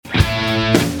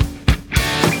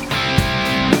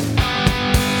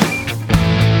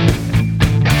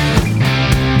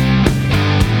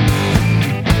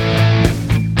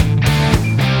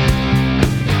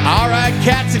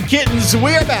friends,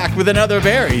 we are back with another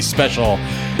very special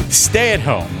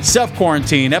stay-at-home,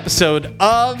 self-quarantine episode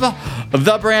of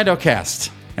the Brandocast.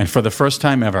 And for the first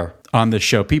time ever on this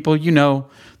show, people, you know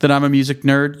that I'm a music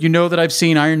nerd. You know that I've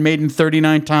seen Iron Maiden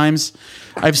 39 times.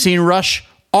 I've seen Rush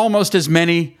almost as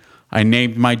many. I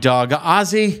named my dog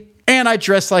Ozzy, and I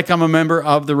dress like I'm a member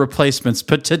of the Replacements.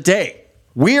 But today,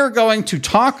 we are going to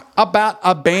talk about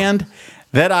a band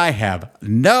that I have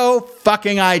no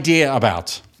fucking idea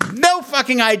about. No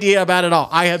fucking idea about it all.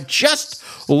 I have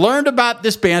just learned about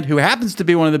this band, who happens to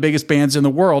be one of the biggest bands in the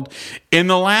world, in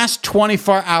the last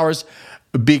 24 hours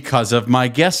because of my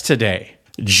guest today.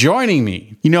 Joining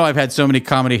me, you know I've had so many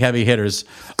comedy heavy hitters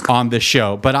on this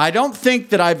show, but I don't think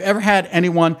that I've ever had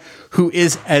anyone who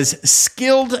is as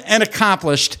skilled and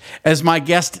accomplished as my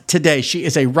guest today. She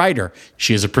is a writer.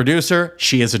 She is a producer.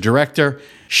 She is a director.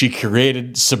 She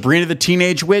created Sabrina the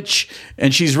Teenage Witch,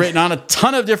 and she's written on a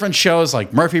ton of different shows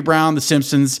like Murphy Brown, The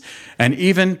Simpsons, and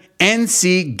even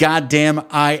NC Goddamn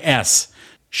IS.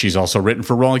 She's also written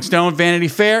for Rolling Stone, Vanity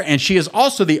Fair, and she is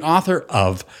also the author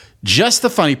of Just the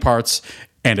Funny Parts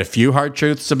and A Few Hard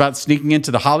Truths About Sneaking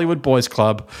Into the Hollywood Boys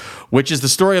Club, which is the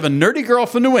story of a nerdy girl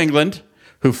from New England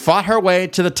who fought her way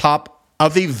to the top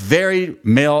of the very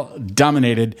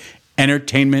male-dominated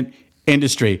entertainment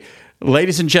industry.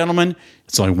 Ladies and gentlemen,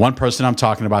 it's only one person I'm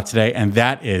talking about today, and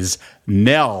that is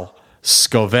Nell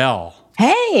Scovell.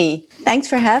 Hey, thanks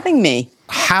for having me.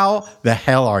 How the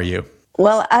hell are you?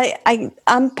 Well,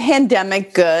 I'm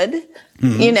pandemic good.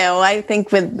 Mm-hmm. You know, I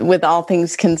think with all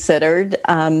things considered,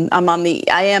 I am on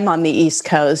the East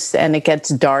Coast, and it gets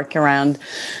dark around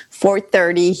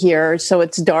 4:30 here, so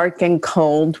it's dark and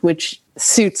cold, which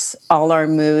suits all our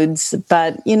moods.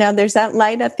 But you know, there's that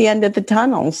light at the end of the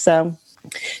tunnel, so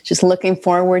just looking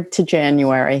forward to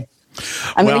January.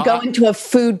 I'm going to go into a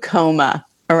food coma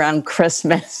around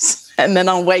Christmas, and then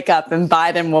I'll wake up and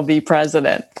Biden will be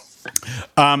president.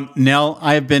 Nell,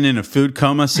 I have been in a food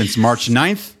coma since March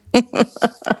 9th.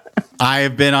 I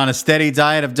have been on a steady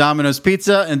diet of Domino's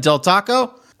Pizza and Del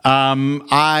Taco.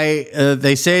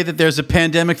 They say that there's a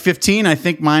pandemic 15. I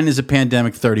think mine is a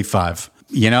pandemic 35.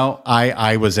 You know,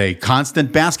 I was a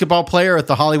constant basketball player at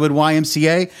the Hollywood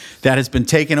YMCA. That has been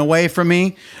taken away from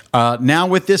me. Now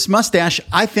with this mustache,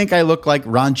 I think I look like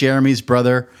Ron Jeremy's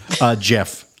brother,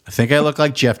 Jeff. I think I look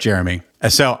like Jeff Jeremy.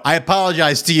 So I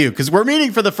apologize to you because we're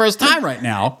meeting for the first time right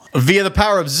now via the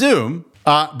power of Zoom.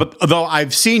 But though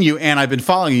I've seen you and I've been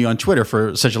following you on Twitter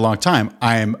for such a long time,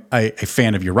 I am a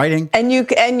fan of your writing. And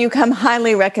you come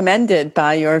highly recommended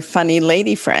by your funny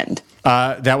lady friend.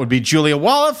 That would be Julia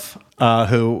Wolof,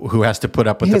 who has to put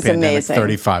up with the Pandemic amazing.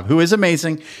 35, who is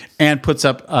amazing and puts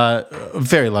up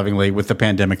very lovingly with the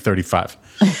Pandemic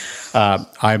 35. I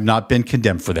have not been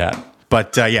condemned for that.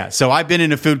 But yeah, so I've been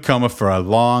in a food coma for a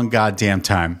long goddamn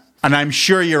time. And I'm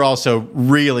sure you're also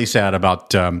really sad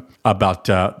about the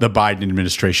Biden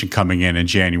administration coming in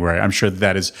January. I'm sure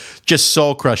that is just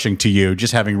soul crushing to you,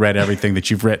 just having read everything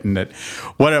that you've written. That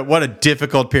what a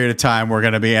difficult period of time we're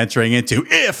going to be entering into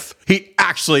if he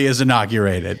actually is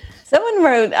inaugurated. Someone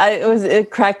wrote,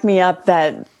 it cracked me up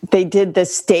that they did the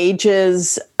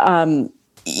stages.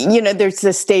 You know, there's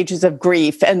the stages of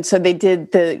grief. And so they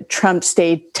did the Trump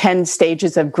stage, 10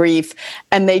 stages of grief.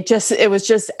 And it was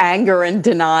just anger and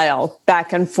denial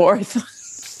back and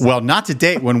forth. Well, not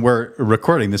today when we're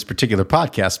recording this particular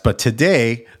podcast, but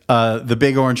today, the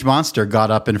big orange monster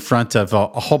got up in front of a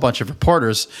whole bunch of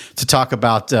reporters to talk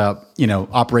about,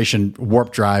 Operation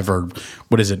Warp Drive or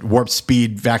Warp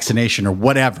Speed vaccination or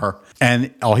whatever.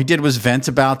 And all he did was vent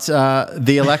about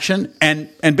the election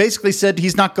and basically said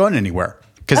he's not going anywhere.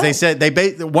 Because they said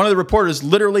one of the reporters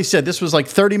literally said, this was like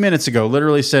 30 minutes ago,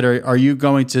 literally said, are you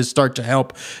going to start to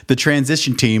help the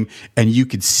transition team? And you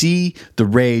could see the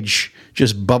rage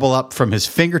just bubble up from his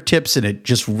fingertips and it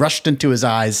just rushed into his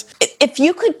eyes. If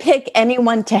you could pick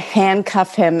anyone to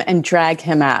handcuff him and drag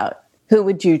him out, who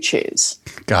would you choose?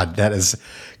 God damn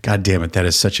it. That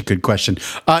is such a good question.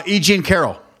 E. Jean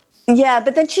Carroll. Yeah,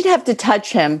 but then she'd have to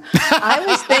touch him. I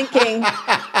was thinking,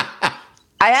 I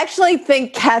actually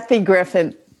think Kathy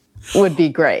Griffin would be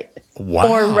great. Wow.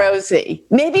 Or Rosie.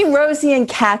 Maybe Rosie and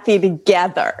Kathy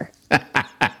together.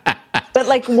 But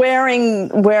like wearing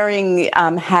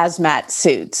hazmat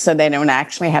suits so they don't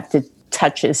actually have to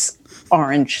touch his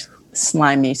orange,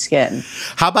 slimy skin.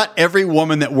 How about every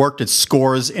woman that worked at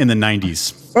Scores in the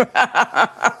 90s?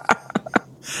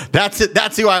 That's it.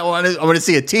 That's who I want to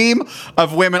see a team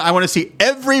of women. I want to see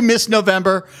every Miss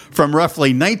November from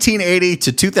roughly 1980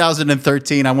 to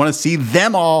 2013. I want to see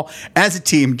them all as a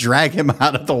team drag him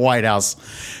out of the White House,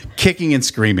 kicking and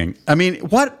screaming. I mean,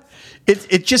 what?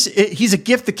 He's a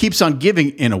gift that keeps on giving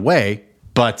in a way.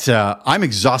 but I'm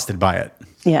exhausted by it.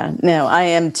 Yeah, no, I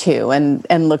am too,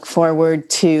 and look forward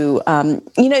to,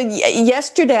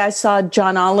 yesterday I saw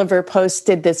John Oliver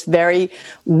posted this very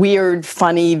weird,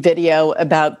 funny video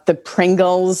about the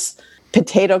Pringles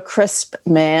potato crisp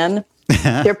man.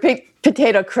 They're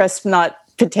potato crisp, not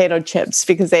potato chips,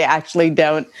 because they actually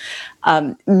don't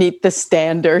meet the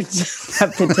standards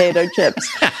of potato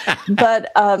chips.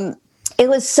 But it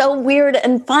was so weird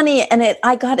and funny, and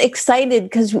I got excited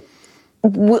because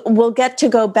we'll get to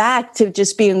go back to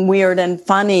just being weird and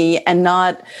funny and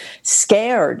not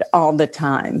scared all the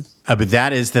time. But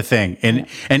that is the thing, and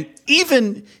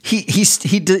even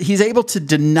he's able to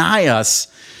deny us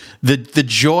the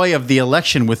joy of the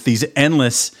election with these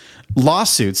endless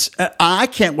lawsuits. I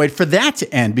can't wait for that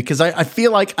to end, because I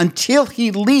feel like until he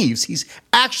leaves, he's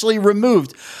actually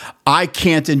removed, I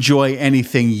can't enjoy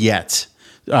anything yet.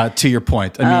 To your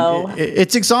point, I mean,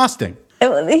 it's exhausting.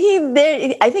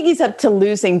 I think he's up to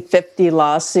losing 50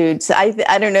 lawsuits. I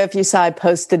don't know if you saw, I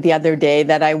posted the other day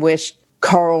that I wish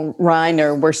Carl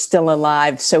Reiner were still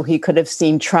alive so he could have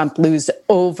seen Trump lose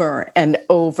over and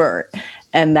over,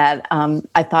 and that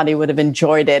I thought he would have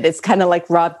enjoyed it. It's kind of like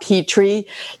Rob Petrie,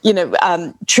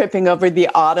 tripping over the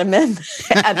ottoman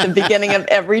at the beginning of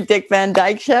every Dick Van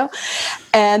Dyke show.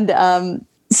 And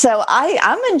so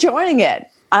I'm enjoying it.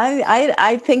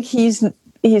 I think he's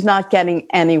not getting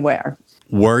anywhere.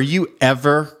 Were you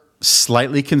ever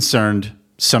slightly concerned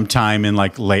sometime in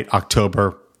like late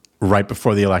October, right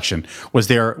before the election? Was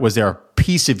there a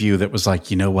piece of you that was like,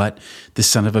 you know what, this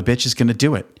son of a bitch is going to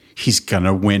do it. He's going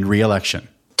to win re-election.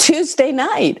 Tuesday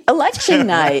night, election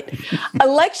night.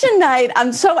 Election night,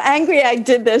 I'm so angry I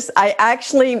did this. I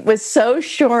actually was so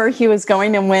sure he was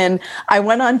going to win. I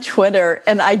went on Twitter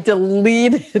and I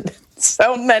deleted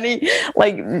so many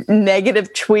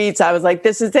negative tweets. I was like,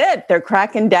 this is it. They're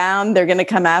cracking down. They're going to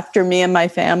come after me and my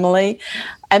family.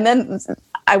 And then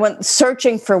I went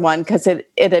searching for one because it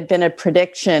had been a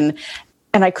prediction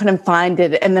and I couldn't find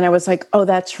it. And then I was like, oh,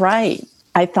 that's right.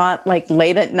 I thought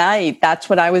late at night, that's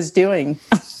what I was doing.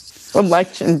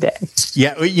 Election day.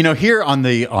 Yeah. Here on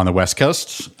the West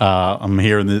Coast, I'm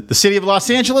here in the city of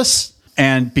Los Angeles.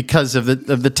 And because of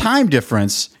the time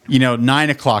difference, 9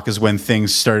 o'clock is when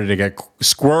things started to get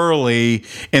squirrely,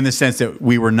 in the sense that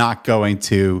we were not going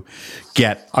to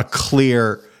get a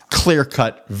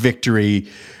clear-cut victory.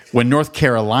 When North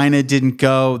Carolina didn't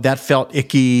go, that felt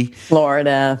icky.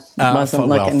 Florida wasn't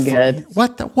looking good.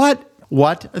 What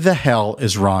the hell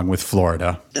is wrong with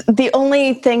Florida? The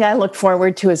only thing I look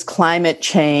forward to is climate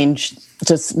change,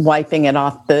 just wiping it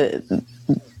off the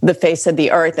face of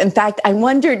the earth. In fact, I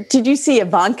wondered, did you see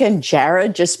Ivanka and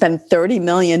Jared just spent $30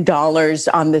 million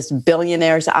on this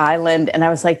billionaire's island? And I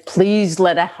was like, please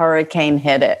let a hurricane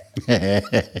hit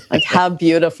it. How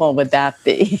beautiful would that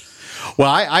be? Well,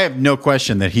 I have no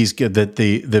question that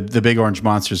the big orange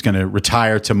monster is going to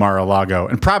retire to Mar-a-Lago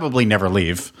and probably never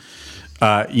leave.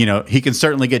 He can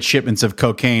certainly get shipments of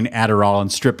cocaine, Adderall,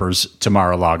 and strippers to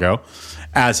Mar-a-Lago,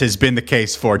 as has been the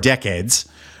case for decades.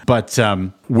 But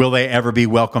will they ever be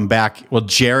welcomed back? Will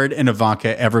Jared and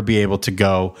Ivanka ever be able to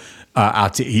go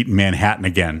out to eat in Manhattan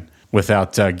again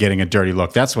without getting a dirty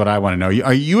look? That's what I want to know.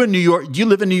 Are you in New York? Do you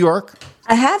live in New York?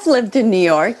 I have lived in New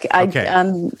York. Okay.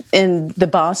 I'm in the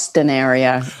Boston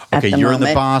area. Okay, you're in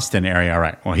the Boston area. All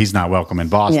right. Well, he's not welcome in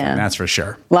Boston, that's for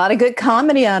sure. A lot of good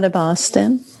comedy out of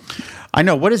Boston. I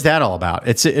know. What is that all about?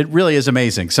 It really is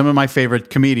amazing. Some of my favorite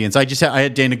comedians. I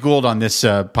had Dana Gould on this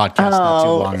podcast not too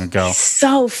long ago.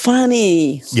 So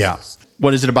funny. Yeah.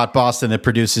 What is it about Boston that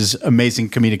produces amazing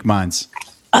comedic minds?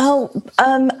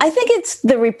 I think it's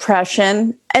the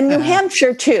repression, and New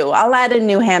Hampshire too. I'll add in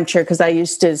New Hampshire because I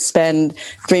used to spend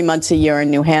 3 months a year in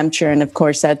New Hampshire, and of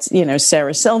course that's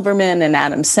Sarah Silverman and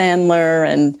Adam Sandler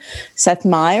and Seth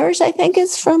Meyers. I think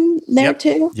is from there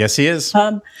too. Yes, he is.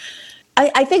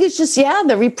 I think it's just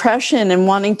the repression and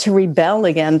wanting to rebel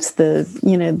against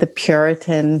the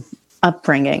Puritan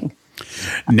upbringing.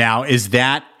 Now, is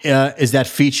that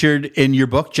featured in your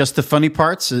book? Just the funny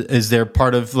parts? Is there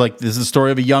part of this is the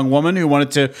story of a young woman who wanted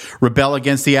to rebel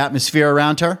against the atmosphere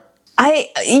around her? I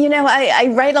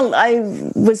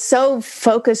was so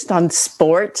focused on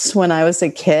sports when I was a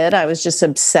kid. I was just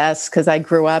obsessed because I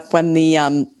grew up when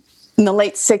in the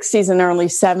late 60s and early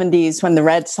 70s, when the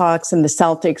Red Sox and the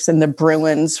Celtics and the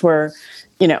Bruins were,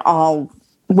 all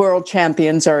world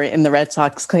champions, or in the Red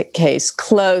Sox case,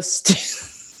 close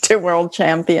to world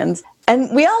champions.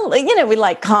 And we all, we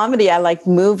like comedy. I like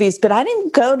movies, but I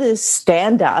didn't go to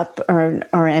stand up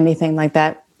or anything like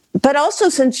that. But also,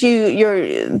 since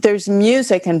there's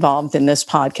music involved in this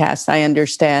podcast, I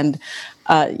understand,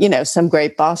 some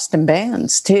great Boston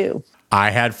bands too.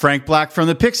 I had Frank Black from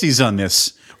the Pixies on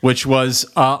this, which was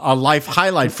a life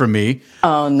highlight for me.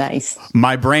 Oh, nice.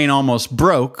 My brain almost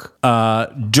broke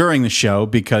during the show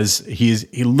because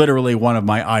he's literally one of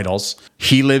my idols.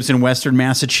 He lives in Western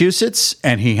Massachusetts,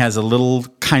 and he has a little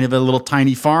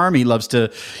tiny farm. He loves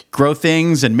to grow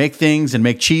things and make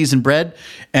cheese and bread.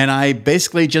 And I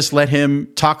basically just let him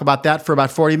talk about that for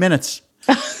about 40 minutes.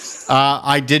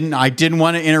 I didn't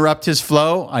want to interrupt his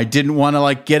flow. I didn't want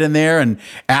to get in there and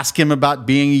ask him about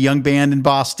being a young band in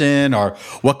Boston or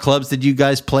what clubs did you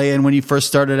guys play in when you first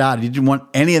started out. I didn't want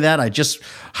any of that.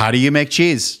 How do you make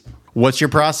cheese? What's your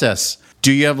process?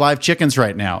 Do you have live chickens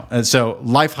right now? And so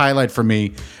life highlight for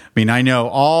me. I mean, I know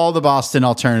all the Boston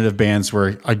alternative bands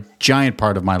were a giant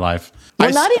part of my life.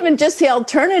 Well, not even just the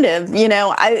alternative.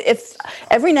 If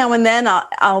every now and then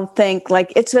I'll think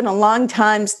it's been a long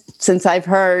time since I've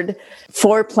heard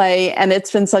Foreplay, and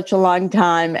it's been such a long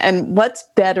time. And what's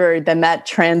better than that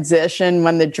transition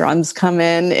when the drums come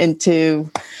into,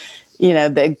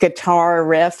 the guitar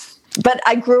riff? But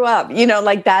I grew up,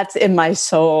 that's in my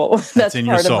soul. That's in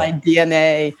your part soul. of my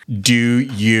DNA. Do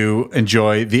you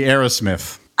enjoy the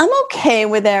Aerosmith? I'm okay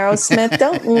with Aerosmith.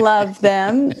 Don't love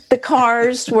them. The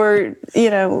Cars were,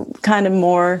 kind of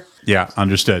more. Yeah,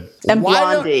 understood. And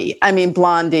Blondie.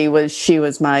 Blondie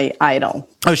was my idol.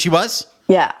 Oh, she was?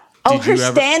 Yeah. Did her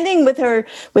standing with her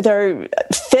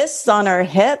fists on her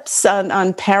hips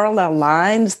on parallel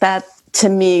lines, that to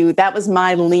me, that was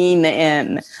my lean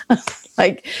in.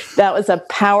 That was a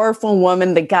powerful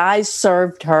woman. The guys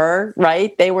served her,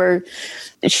 right?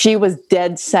 She was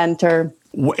dead center.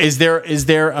 Is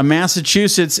there a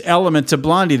Massachusetts element to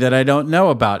Blondie that I don't know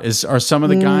about? Are some of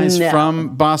the guys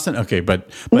from Boston? Okay, but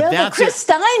that's Chris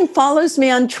Stein follows me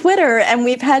on Twitter, and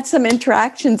we've had some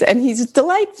interactions, and he's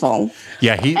delightful.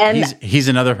 Yeah, he's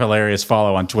another hilarious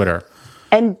follow on Twitter.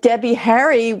 And Debbie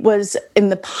Harry was in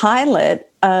the pilot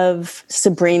of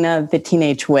Sabrina the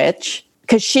Teenage Witch,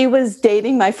 because she was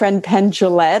dating my friend Penn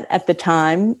Jillette at the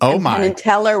time. Oh, and my. Penn and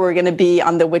Teller were going to be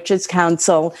on the Witches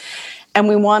Council. And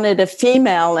we wanted a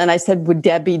female. And I said, would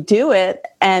Debbie do it?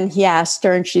 And he asked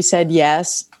her, and she said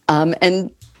yes. And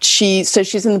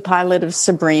she's in the pilot of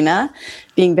Sabrina,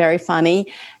 being very funny.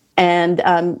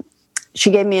 And she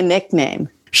gave me a nickname.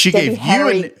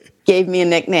 Debbie gave me a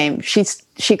nickname.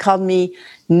 She called me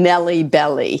Nellie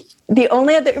Belly. The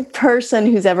only other person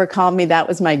who's ever called me that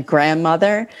was my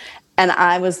grandmother. And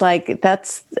I was like,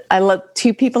 I love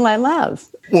two people I love.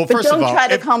 Well, but first of all, don't try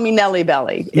to call me Nellie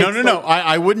Belly. No.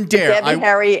 I wouldn't dare. Debbie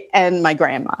Harry and my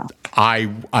grandma.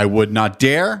 I would not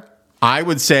dare. I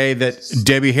would say that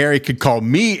Debbie Harry could call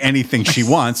me anything she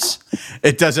wants.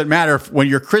 It doesn't matter when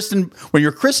you're christened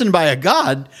by a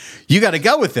god, you got to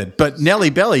go with it. But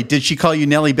Nellie Belly, did she call you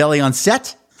Nellie Belly on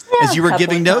set? Yeah, as you were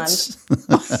giving notes?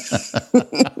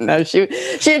 No, she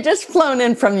had just flown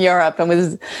in from Europe and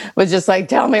was just like,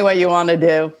 tell me what you want to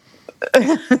do.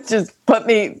 Just put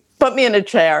me in a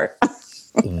chair.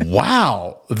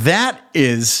 Wow.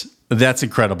 That's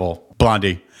incredible,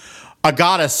 Blondie. A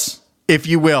goddess, if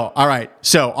you will. All right.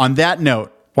 So on that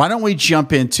note, why don't we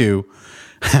jump into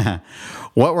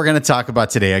what we're going to talk about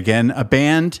today? Again, a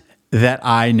band that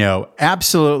I know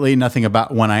absolutely nothing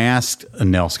about. When I asked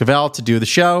Nell Scovell to do the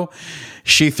show,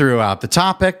 she threw out the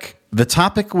topic. The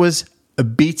topic was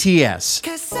BTS.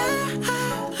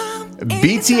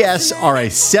 BTS are a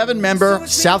 7-member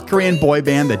South Korean boy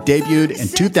band that debuted in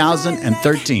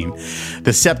 2013.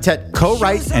 The septet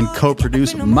co-write and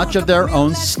co-produce much of their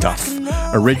own stuff.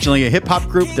 Originally a hip-hop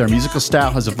group, their musical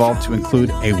style has evolved to include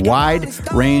a wide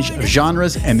range of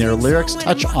genres, and their lyrics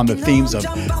touch on the themes of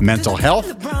mental health,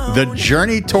 the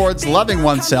journey towards loving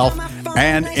oneself,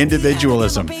 and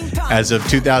individualism. As of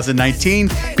 2019,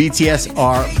 BTS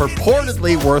are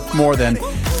purportedly worth more than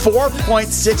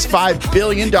 $4.65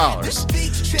 billion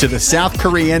to the South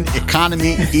Korean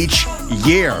economy each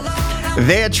year.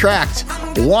 They attract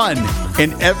 1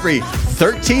 in every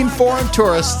 13 foreign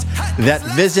tourists that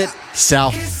visit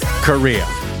South Korea.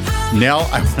 Nell,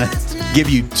 I want to give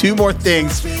you 2 more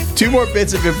bits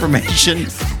of information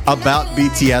about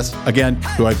BTS, again,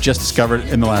 who I've just discovered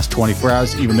in the last 24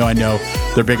 hours, even though I know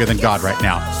they're bigger than God right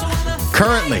now.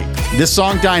 Currently, this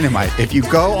song Dynamite, if you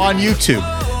go on YouTube,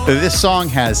 this song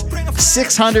has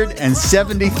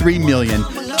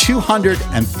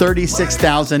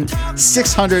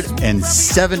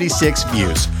 673,236,676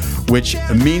 views, which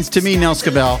means to me, Nell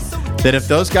Scovell, that if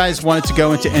those guys wanted to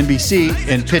go into NBC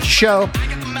and pitch a show,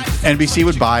 NBC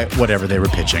would buy whatever they were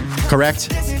pitching. Correct?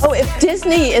 Oh, if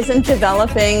Disney isn't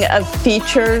developing a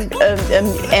feature, an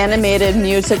animated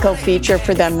musical feature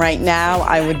for them right now,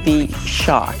 I would be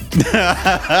shocked.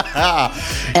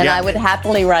 And I would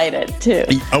happily write it too.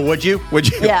 Oh, would you? Would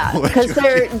you? Yeah,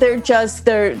 because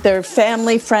they're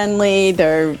family friendly.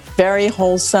 They're very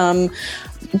wholesome.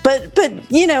 But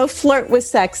flirt with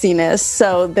sexiness,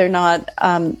 so they're not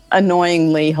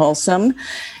annoyingly wholesome,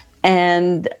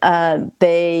 and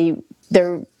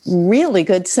they're really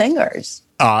good singers.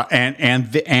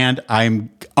 And I'm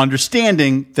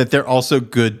understanding that they're also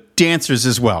good dancers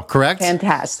as well. Correct?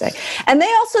 Fantastic. And they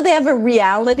have a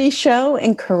reality show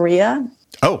in Korea.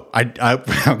 Oh,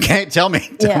 okay. Tell me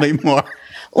more.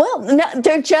 Well, no,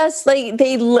 they're just like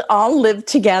they all live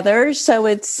together, so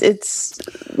it's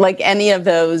like any of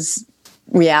those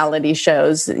reality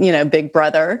shows, Big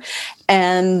Brother,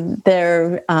 and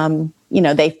they're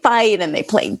they fight and they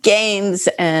play games,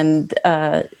 and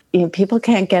people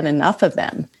can't get enough of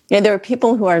them. There are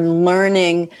people who are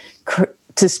learning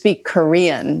to speak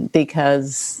Korean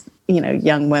because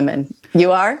young women.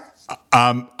 You are?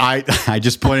 I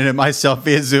just pointed at myself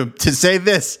via Zoom to say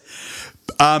this.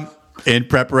 In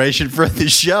preparation for the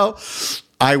show,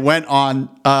 I went on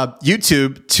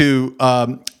YouTube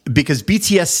because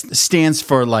BTS stands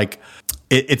for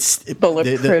it's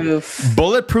bulletproof.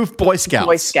 Bulletproof Boy Scouts.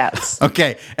 Boy Scouts.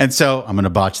 Okay, and so I'm going to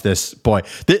botch this. Boy,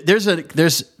 there's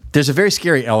a very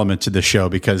scary element to the show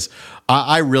because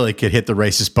I really could hit the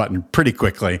racist button pretty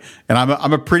quickly, and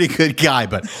I'm a pretty good guy.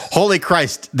 But holy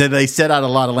Christ, did they set out a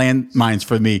lot of landmines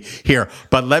for me here?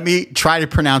 But let me try to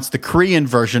pronounce the Korean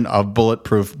version of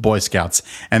Bulletproof Boy Scouts,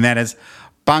 and that is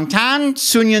Bangtan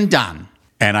Sonyeondan.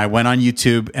 And I went on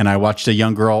YouTube and I watched a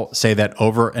young girl say that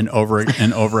over and over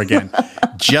and over again,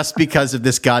 just because of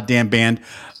this goddamn band.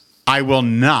 I will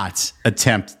not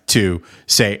attempt to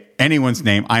say anyone's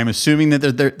name. I am assuming that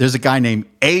there's a guy named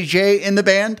AJ in the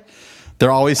band. There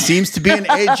always seems to be an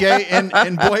AJ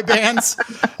in boy bands.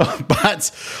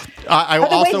 But I By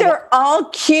the also... way, they're all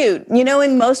cute.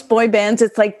 In most boy bands,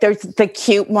 it's like there's the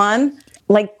cute one.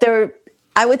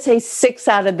 I would say 6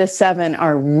 out of the 7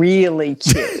 are really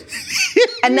cute.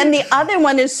 And then the other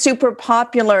one is super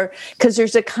popular because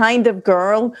there's a kind of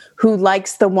girl who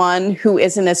likes the one who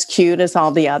isn't as cute as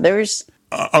all the others.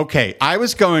 Okay, I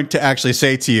was going to actually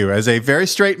say to you, as a very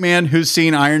straight man who's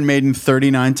seen Iron Maiden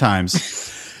 39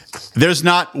 times, there's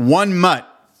not one mutt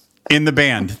in the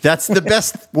band. That's the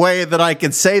best way that I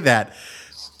can say that.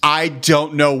 I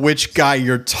don't know which guy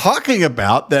you're talking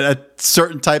about, that a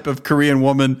certain type of Korean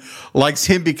woman likes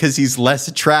him because he's less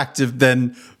attractive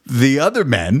than the other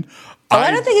men. I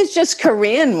don't think it's just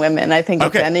Korean women. I think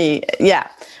it's any. Yeah.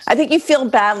 I think you feel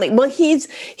badly. Well,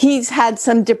 he's had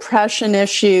some depression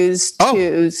issues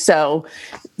too. So,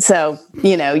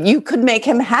 you could make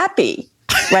him happy,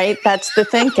 right? That's the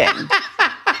thinking.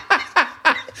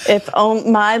 If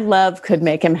my love could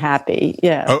make him happy,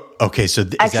 yeah. Oh, okay. So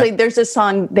there's a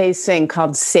song they sing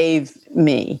called "Save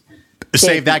Me."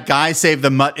 Save that guy. Save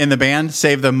the mutt in the band.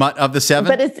 Save the mutt of the 7.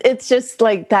 But it's just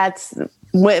like that's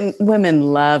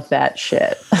women love that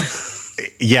shit.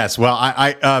 Yes.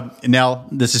 Well, Nell,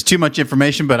 this is too much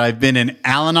information, but I've been in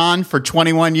Al-Anon for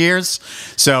 21 years,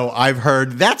 so I've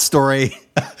heard that story.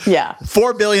 Yeah.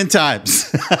 4 billion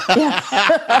times.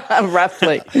 Yeah.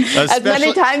 Roughly. As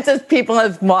many times as people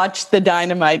have watched the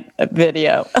Dynamite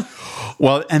video.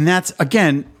 Well, and that's,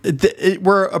 again,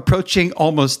 we're approaching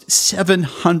almost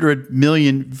 700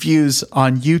 million views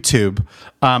on YouTube.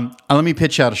 Let me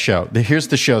pitch out a show. Here's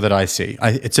the show that I see.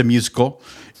 It's a musical.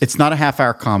 It's not a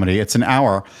half-hour comedy. It's an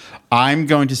hour. I'm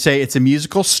going to say it's a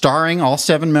musical starring all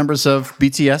 7 members of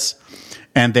BTS,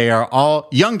 and they are all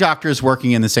young doctors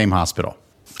working in the same hospital.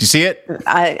 Do you see it?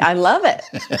 I love it.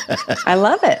 I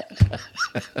love it.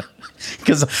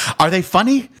 Because are they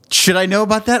funny? Should I know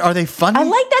about that? Are they funny? I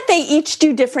like that they each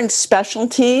do different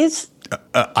specialties.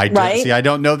 Right? See, I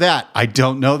don't know that. I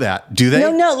don't know that. Do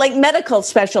they? No, like medical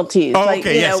specialties. Oh, like,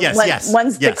 okay. Yes.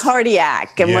 One's the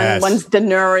cardiac, and one's the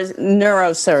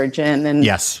neurosurgeon. And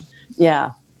yes.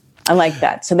 Yeah, I like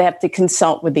that. So they have to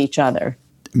consult with each other.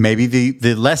 Maybe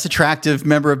the less attractive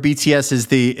member of BTS is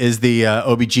the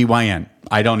OBGYN.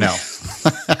 I don't know.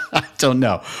 I don't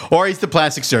know. Or he's the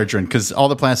plastic surgeon, because all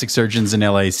the plastic surgeons in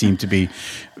LA seem to be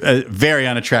very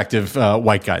unattractive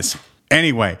white guys.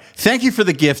 Anyway, thank you for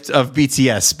the gift of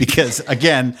BTS, because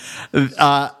again,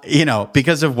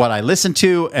 because of what I listen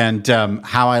to and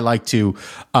how I like to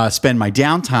spend my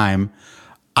downtime,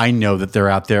 I know that they're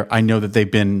out there. I know that they've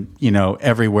been,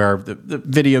 everywhere. The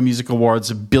Video Music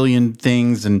Awards, a billion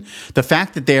things. And the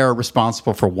fact that they are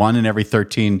responsible for 1 in every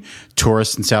 13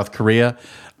 tourists in South Korea,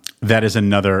 That is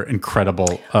another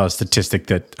incredible statistic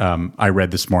that I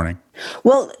read this morning.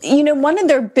 Well, one of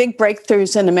their big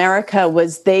breakthroughs in America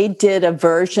was they did a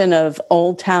version of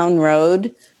Old Town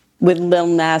Road with Lil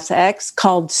Nas X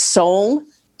called Soul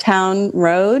Town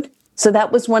Road. So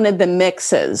that was one of the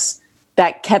mixes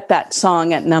that kept that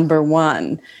song at number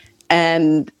one.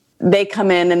 And they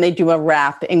come in and they do a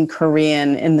rap in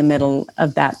Korean in the middle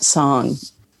of that song.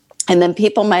 And then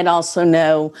people might also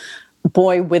know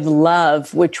Boy with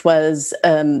Love, which was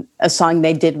a song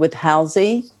they did with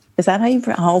Halsey. Is that how you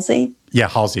pronounce Halsey? Yeah,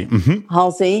 Halsey. Mm-hmm.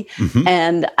 Halsey. Mm-hmm.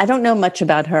 And I don't know much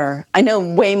about her. I know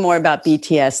way more about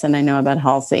BTS than I know about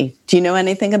Halsey. Do you know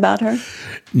anything about her?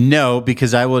 No,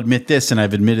 because I will admit this, and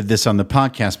I've admitted this on the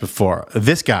podcast before.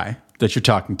 This guy that you're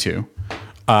talking to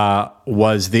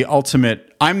was the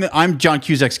ultimate. I'm John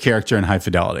Cusack's character in High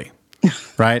Fidelity,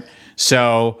 right?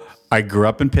 So I grew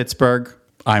up in Pittsburgh.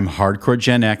 I'm hardcore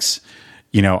Gen X.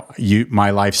 My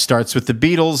life starts with the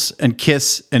Beatles and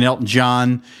Kiss and Elton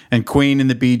John and Queen and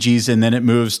the Bee Gees, and then it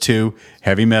moves to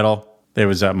heavy metal. There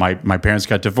was my parents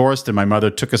got divorced, and my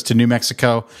mother took us to New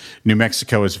Mexico. New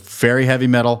Mexico is very heavy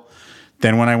metal.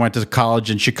 Then when I went to college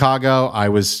in Chicago, I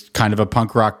was kind of a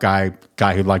punk rock guy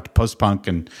who liked post-punk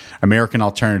and American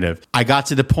alternative. I got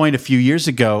to the point a few years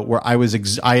ago where I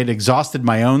had exhausted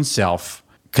my own self,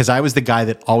 because I was the guy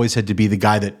that always had to be the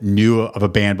guy that knew of a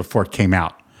band before it came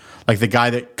out. Like the guy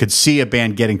that could see a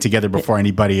band getting together before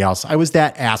anybody else. I was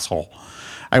that asshole.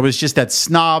 I was just that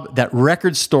snob, that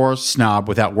record store snob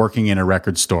without working in a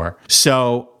record store.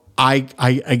 So I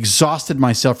exhausted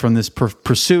myself from this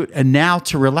pursuit. And now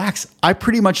to relax, I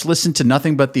pretty much listen to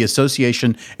nothing but the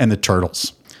Association and the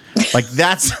Turtles. Like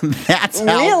that's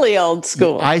how, really old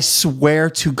school. I swear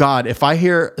to God, if I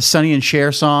hear a Sonny and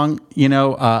Cher song,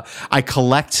 I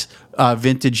collect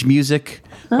vintage music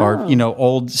or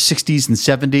old 60s and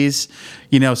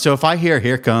 70s. So if I hear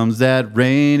 "Here Comes That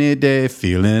Rainy Day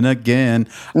Feeling Again,"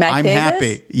 I'm Davis?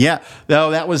 happy. Yeah,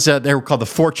 no, that was they were called the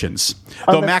Fortunes.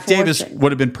 Though Mac Davis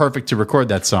would have been perfect to record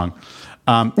that song.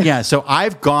 So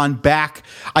I've gone back.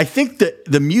 I think that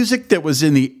the music that was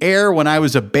in the air when I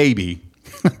was a baby.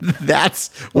 That's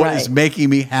what is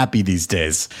making me happy these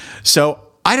days. So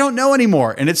I don't know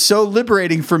anymore. And it's so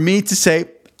liberating for me to say,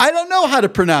 I don't know how to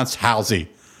pronounce Halsey.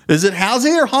 Is it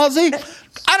Halsey or Halsey?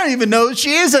 I don't even know who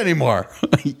she is anymore.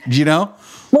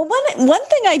 Well, one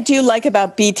thing I do like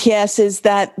about BTS is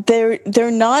that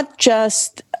they're not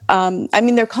just,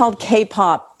 they're called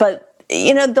K-pop, but,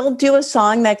 they'll do a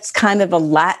song that's kind of a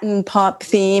Latin pop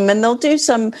theme, and they'll do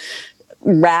some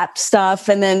rap stuff.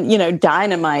 And then,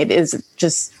 Dynamite is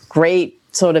just great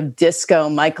sort of disco,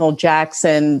 Michael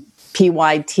Jackson,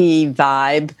 PYT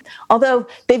vibe. Although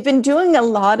they've been doing a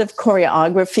lot of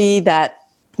choreography that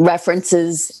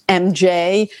references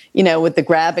MJ, with the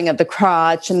grabbing of the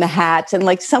crotch and the hat. And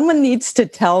like someone needs to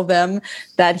tell them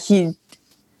that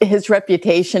his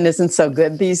reputation isn't so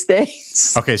good these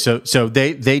days. Okay, so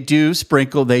they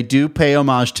do pay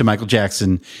homage to Michael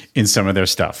Jackson in some of their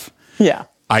stuff. Yeah.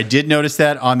 I did notice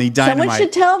that on the Dynamite. Someone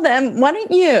should tell them. Why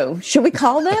don't you? Should we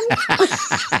call them?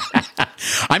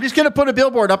 I'm just going to put a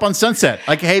billboard up on Sunset.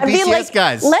 Like, hey, BTS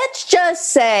guys. Let's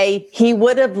just say he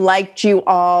would have liked you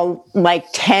all like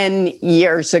 10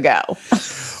 years ago.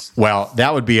 Well,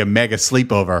 that would be a mega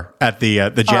sleepover at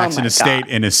the Jackson Estate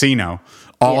in Encino.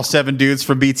 All 7 dudes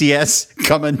from BTS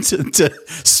coming to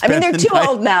spend they're too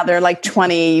old now. They're like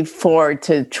 24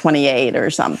 to 28 or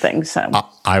something. So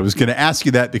I was going to ask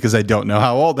you that because I don't know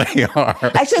how old they are.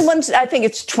 Actually, I think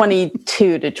it's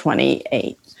 22 to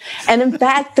 28. And in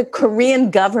fact, the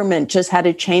Korean government just had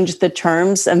to change the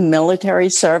terms of military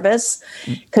service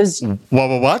because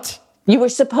what? You were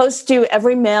supposed to,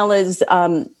 every male is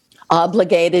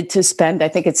obligated to spend, I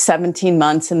think it's 17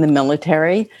 months in the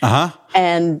military.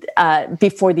 And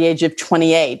before the age of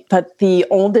 28. But the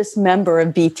oldest member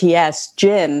of BTS,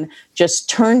 Jin, just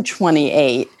turned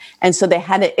 28. And so they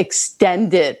had to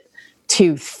extend it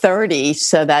to 30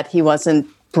 so that he wasn't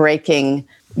breaking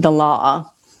the law.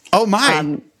 Oh,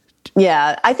 my.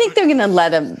 Yeah, I think they're going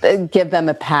to give them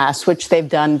a pass, which they've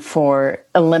done for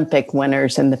Olympic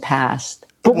winners in the past.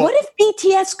 But what if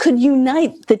BTS could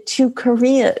unite the two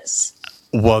Koreas?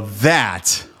 Well,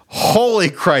 holy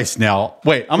Christ, Nell.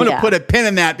 Wait, I'm going to put a pin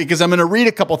in that because I'm going to read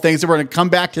a couple things and we're going to come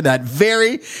back to that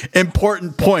very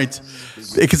important point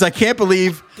because I can't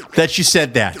believe that you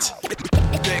said that.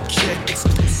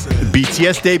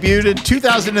 BTS debuted in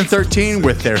 2013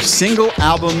 with their single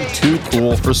album, Too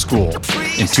Cool for School.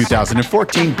 In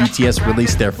 2014, BTS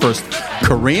released their first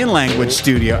Korean language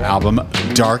studio album,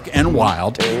 Dark and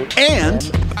Wild, and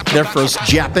their first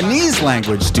Japanese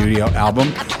language studio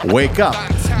album, Wake Up.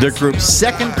 Their group's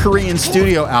second Korean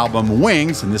studio album,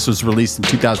 Wings, and this was released in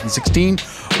 2016,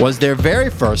 was their very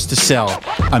first to sell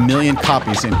 1 million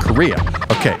copies in Korea.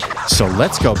 Okay, so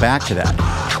let's go back to that.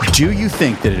 Do you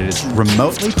think that it is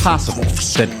remotely possible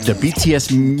that the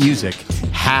BTS music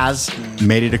has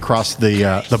made it across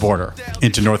the border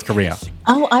into North Korea?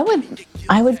 Oh,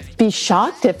 I would be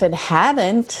shocked if it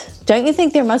hadn't. Don't you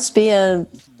think there must be a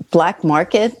black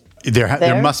market?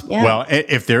 There must. Yeah. Well,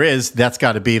 if there is, that's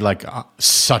got to be like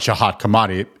such a hot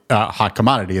commodity.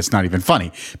 It's not even funny.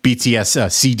 BTS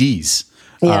CDs.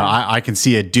 Yeah. I can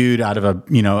see a dude out of a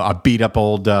beat up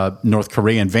old North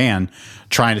Korean van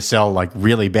trying to sell like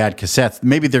really bad cassettes.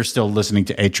 Maybe they're still listening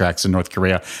to 8-tracks in North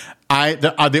Korea.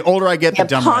 The older I get, the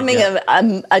dumber I get.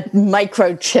 Palming a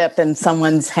microchip in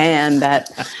someone's hand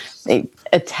that they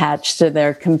attach to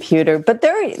their computer, but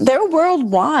they're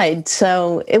worldwide,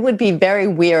 so it would be very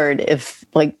weird if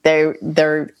like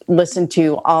they're listened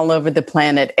to all over the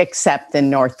planet except in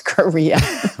North Korea.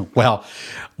 well,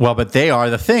 but they are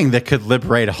the thing that could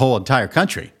liberate a whole entire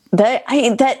country.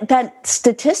 That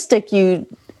statistic you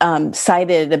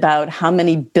cited about how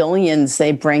many billions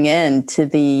they bring in to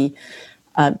the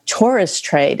tourist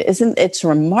trade, it's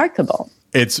remarkable.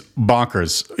 It's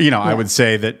bonkers. Yeah. I would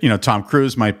say that, Tom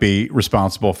Cruise might be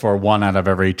responsible for 1 out of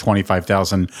every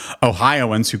 25,000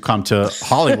 Ohioans who come to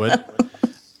Hollywood.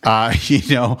 But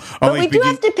we do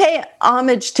have to pay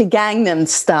homage to Gangnam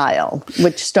Style,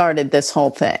 which started this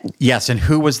whole thing. Yes. And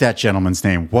who was that gentleman's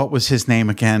name? What was his name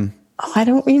again? Oh, I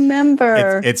don't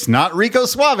remember. It's not Rico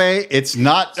Suave. It's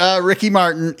not Ricky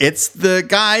Martin. It's the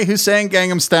guy who sang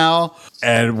Gangnam Style.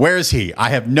 And where is he? I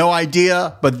have no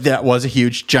idea, but that was a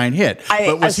huge, giant hit.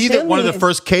 But was he one of the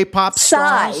first K-pop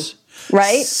stars?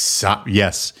 Right?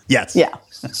 Yes. Yeah.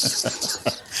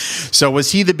 So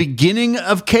was he the beginning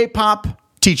of K-pop?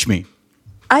 Teach me.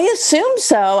 I assume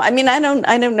so. I mean, I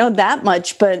don't know that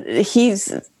much, but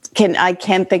I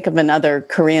can't think of another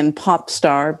Korean pop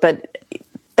star, but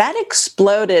that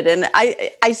exploded, and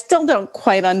I still don't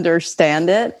quite understand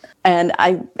it. And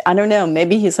I don't know,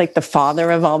 maybe he's like the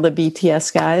father of all the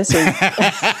BTS guys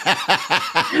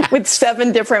with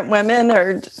 7 different women.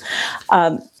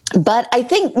 But I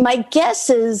think my guess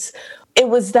is it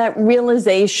was that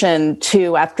realization,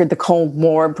 too, after the Cold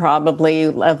War, probably,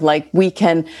 of like, we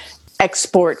can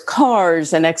export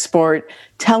cars and export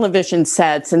television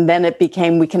sets, and then it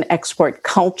became we can export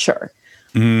culture.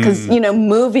 Because,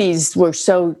 movies were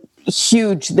so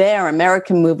huge there.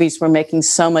 American movies were making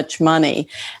so much money.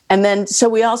 And then, so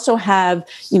we also have,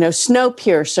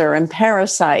 Snowpiercer and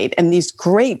Parasite and these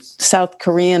great South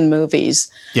Korean movies.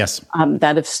 Yes.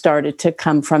 That have started to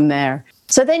come from there.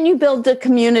 So then you build a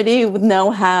community with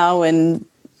know-how, and,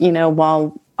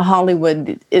 while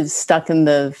Hollywood is stuck in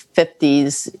the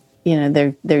 50s,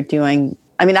 they're doing,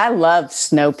 I love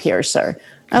Snowpiercer.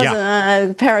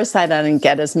 Parasite I didn't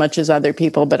get as much as other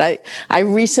people, but I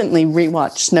recently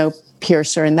rewatched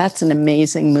Snowpiercer, and that's an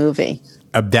amazing movie.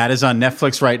 That is on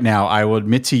Netflix right now. I will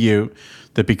admit to you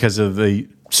that because of the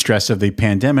stress of the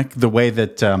pandemic, the way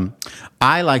that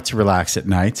I like to relax at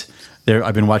night,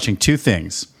 I've been watching 2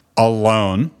 things.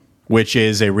 Alone, which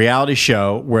is a reality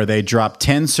show where they drop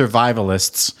 10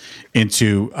 survivalists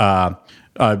into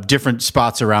different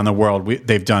spots around the world.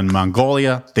 They've done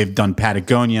Mongolia, they've done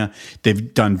Patagonia,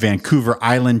 they've done Vancouver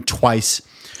Island twice.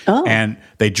 Oh. And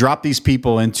they drop these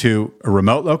people into a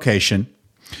remote location.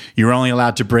 You're only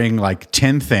allowed to bring like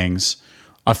 10 things,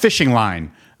 a fishing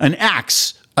line, an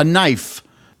axe, a knife,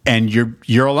 and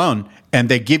you're alone. And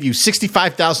they give you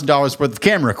 $65,000 worth of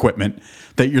camera equipment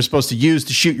that you're supposed to use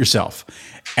to shoot yourself.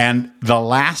 And the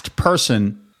last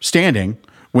person standing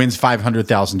wins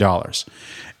 $500,000.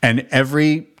 And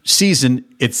every season,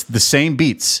 it's the same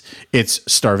beats. It's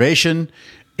starvation.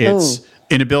 It's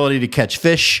inability to catch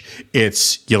fish.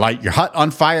 It's you light your hut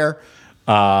on fire.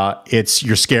 It's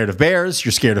you're scared of bears.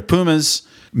 You're scared of pumas.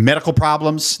 Medical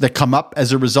problems that come up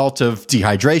as a result of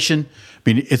dehydration.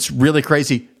 It's really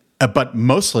crazy. But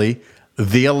mostly,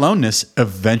 the aloneness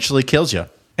eventually kills you.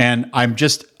 And I'm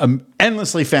just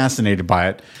endlessly fascinated by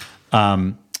it.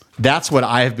 That's what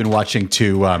I have been watching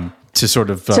to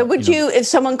sort of. So would you, if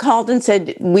someone called and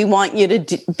said, we want you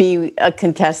to be a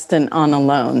contestant on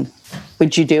Alone,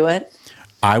 would you do it?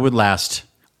 I would last.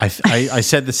 I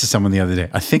said this to someone the other day.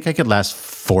 I think I could last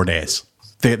 4 days.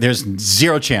 There's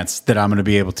zero chance that I'm going to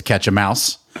be able to catch a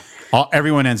mouse.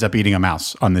 Everyone ends up eating a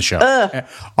mouse on the show.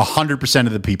 100%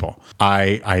 of the people.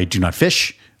 I do not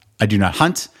fish. I do not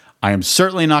hunt. I am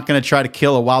certainly not going to try to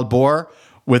kill a wild boar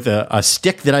with a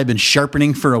stick that I've been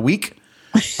sharpening for a week.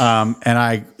 And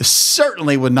I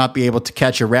certainly would not be able to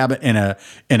catch a rabbit in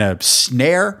a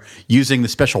snare using the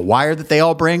special wire that they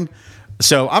all bring.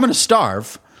 So I'm going to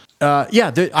starve.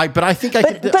 But I think I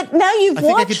could. But now you've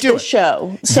watched the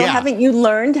show, so haven't you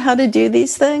learned how to do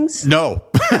these things? No,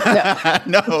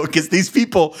 no, because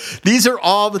these are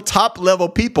all the top level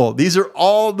people. These are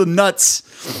all the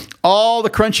nuts, all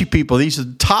the crunchy people. These are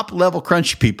the top level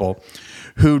crunchy people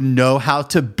who know how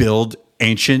to build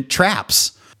ancient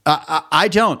traps. I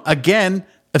don't. Again,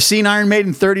 I've seen Iron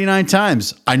Maiden 39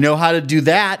 times. I know how to do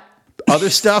that.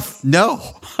 Other stuff, no.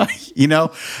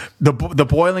 The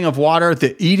boiling of water,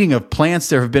 the eating of plants.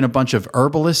 There have been a bunch of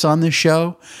herbalists on this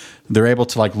show. They're able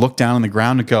to look down on the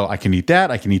ground and go, I can eat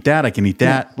that, I can eat that, I can eat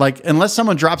that. Unless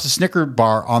someone drops a Snicker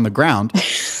bar on the ground,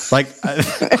 I'm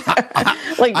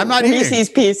not eating. Reese's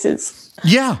Pieces.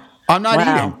 Yeah, I'm not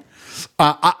eating.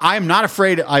 I'm not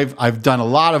afraid. I've done a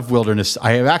lot of wilderness.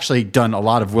 I have actually done a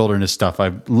lot of wilderness stuff.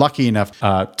 I'm lucky enough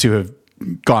to have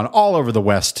gone all over the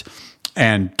West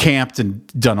and camped and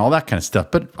done all that kind of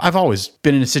stuff. But I've always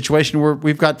been in a situation where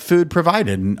we've got food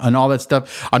provided and all that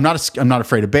stuff. I'm not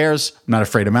afraid of bears. I'm not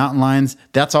afraid of mountain lions.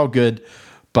 That's all good.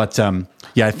 But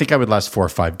I think I would last 4 or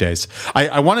 5 days.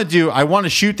 I want to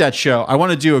shoot that show. I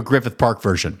want to do a Griffith Park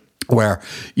version where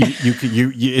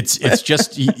it's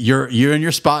just you're in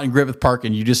your spot in Griffith Park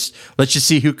and let's just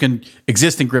see who can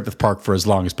exist in Griffith Park for as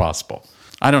long as possible.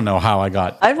 I don't know how I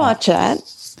got. I'd watch that.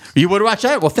 You would watch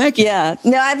that? Well, thank you. Yeah.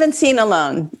 No, I haven't seen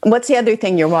Alone. What's the other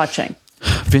thing you're watching?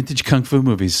 Vintage Kung Fu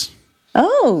movies.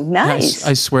 Oh, nice.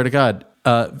 I swear to God.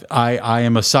 I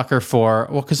am a sucker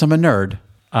because I'm a nerd.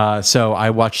 So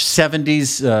I watch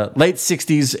 70s, late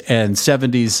 60s and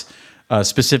 70s,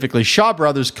 specifically Shaw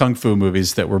Brothers Kung Fu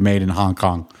movies that were made in Hong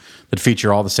Kong that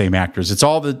feature all the same actors. It's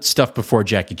all the stuff before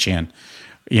Jackie Chan.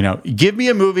 Give me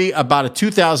a movie about a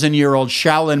 2,000-year-old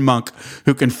Shaolin monk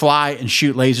who can fly and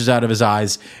shoot lasers out of his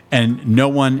eyes, and no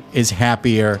one is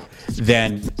happier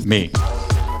than me.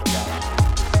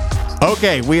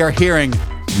 Okay, we are hearing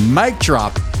Mic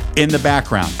Drop in the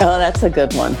background. Oh, that's a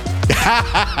good one.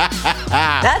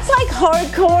 That's like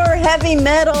hardcore, heavy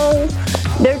metal.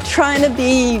 They're trying to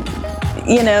be,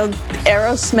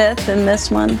 Aerosmith in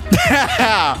this one.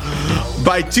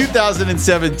 By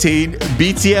 2017,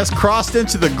 BTS crossed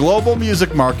into the global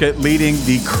music market, leading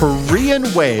the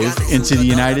Korean wave into the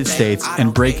United States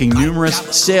and breaking numerous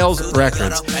sales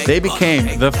records. They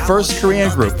became the first Korean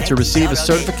group to receive a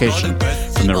certification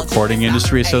from the Recording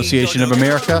Industry Association of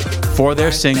America for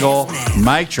their single,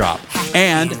 Mic Drop.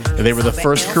 And they were the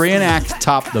first Korean act to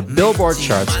top the Billboard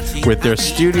charts with their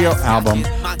studio album,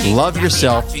 Love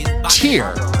Yourself,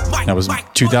 Tear. That was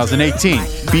 2018.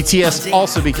 BTS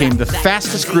also became the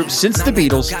fastest group since the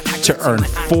Beatles to earn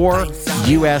 4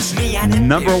 U.S.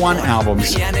 #1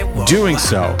 albums, doing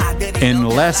so in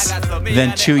less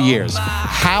than 2 years.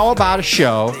 How about a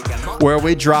show where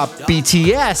we drop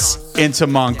BTS into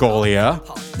Mongolia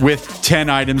with 10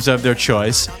 items of their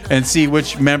choice and see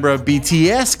which member of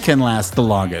BTS can last the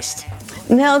longest?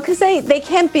 No, because they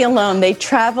can't be alone. They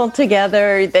travel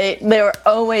together. They're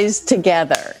always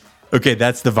together. Okay,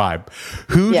 that's the vibe.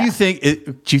 Who do you think?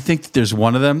 Do you think that there's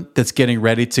one of them that's getting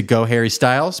ready to go Harry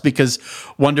Styles? Because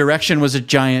One Direction was a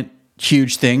giant,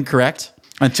 huge thing, correct?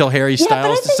 Until Harry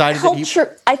Styles decided that he.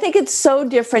 I think it's so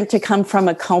different to come from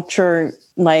a culture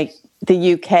like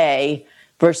the UK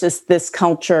versus this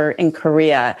culture in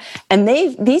Korea, and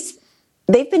they've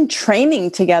been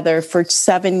training together for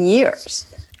 7 years.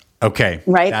 Okay,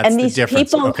 right, that's and these the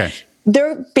difference. people. Okay.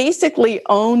 They're basically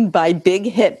owned by Big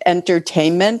Hit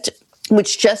Entertainment,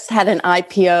 which just had an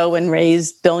IPO and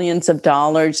raised billions of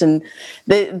dollars. And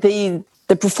the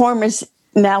performers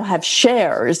now have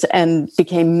shares and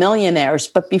became millionaires.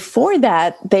 But before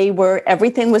that,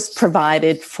 everything was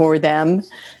provided for them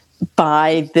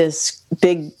by this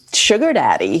big sugar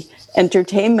daddy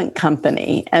entertainment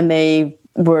company. And it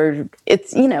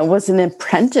was an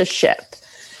apprenticeship.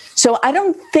 So I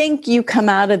don't think you come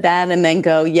out of that and then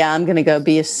go, I'm going to go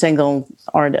be a single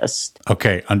artist.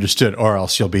 Okay, understood. Or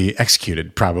else you'll be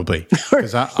executed, probably.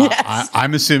 Because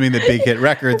I'm assuming that Big Hit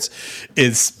Records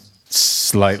is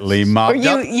slightly mobbed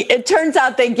up. It turns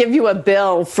out they give you a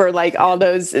bill for all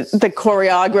those, the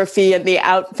choreography and the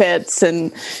outfits,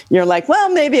 and you're like, well,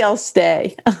 maybe I'll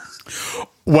stay.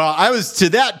 Well, to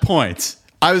that point,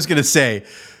 I was going to say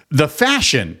the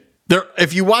fashion.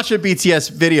 If you watch a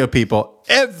BTS video, people,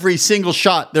 every single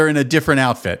shot, they're in a different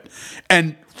outfit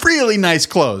and really nice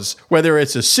clothes, whether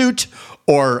it's a suit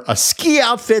or a ski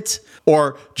outfit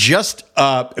or just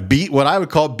what I would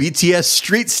call BTS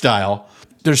street style.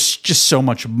 There's just so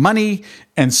much money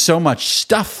and so much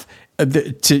stuff.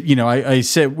 I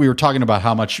said we were talking about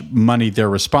how much money they're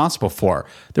responsible for.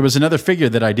 There was another figure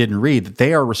that I didn't read that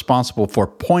they are responsible for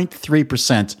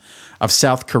 0.3% of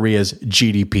South Korea's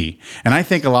GDP. And I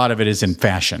think a lot of it is in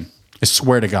fashion. I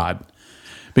swear to God.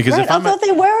 Because right, although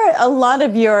they wear a lot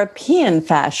of European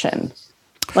fashion,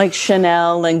 like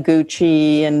Chanel and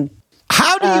Gucci and...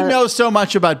 How do you know so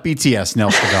much about BTS,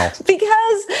 Nell Scovell?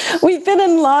 Because we've been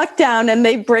in lockdown and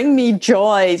they bring me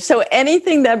joy. So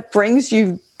anything that brings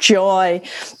you joy.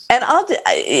 And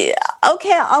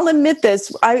I'll admit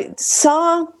this. I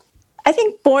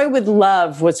think Boy With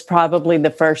Love was probably the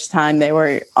first time they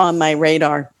were on my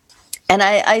radar. And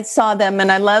I saw them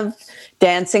and I love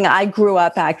dancing. I grew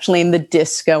up actually in the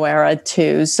disco era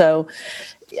too. So,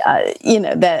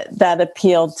 that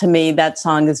appealed to me. That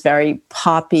song is very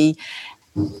poppy.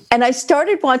 And I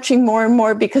started watching more and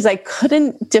more because I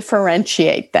couldn't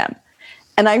differentiate them.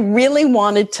 And I really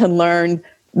wanted to learn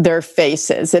their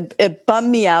faces. It bummed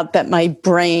me out that my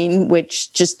brain,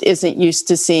 which just isn't used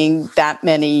to seeing that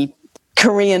many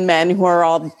Korean men who are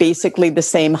all basically the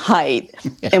same height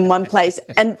in one place.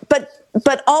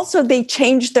 But also they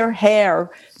change their hair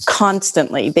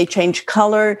constantly. They change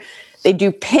color. They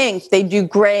do pink, they do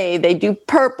gray, they do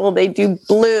purple, they do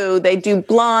blue, they do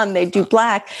blonde, they do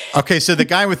black. Okay, so the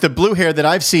guy with the blue hair that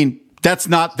I've seen, that's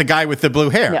not the guy with the blue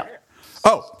hair. No.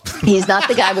 Oh. He's not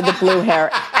the guy with the blue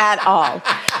hair at all.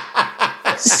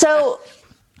 So,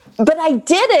 but I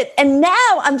did it, and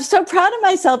now I'm so proud of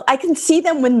myself. I can see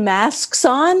them with masks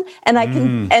on, and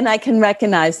I can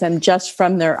recognize them just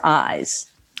from their eyes.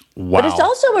 Wow. But it's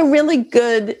also a really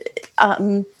good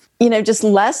just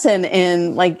lesson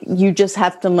in, like, you just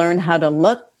have to learn how to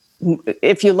look.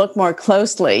 If you look more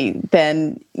closely,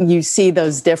 then you see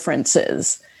those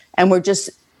differences. And we're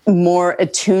just more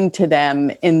attuned to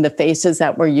them in the faces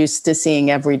that we're used to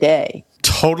seeing every day.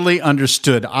 Totally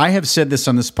understood. I have said this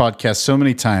on this podcast so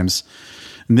many times,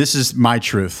 and this is my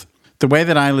truth. The way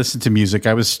that I listen to music,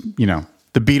 I was, the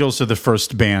Beatles are the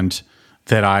first band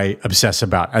that I obsess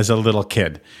about as a little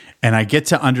kid. And I get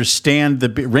to understand the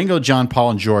Ringo, John, Paul,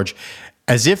 and George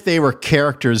as if they were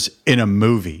characters in a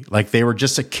movie. Like they were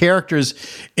just characters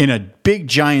in a big,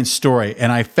 giant story.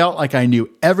 And I felt like I knew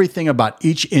everything about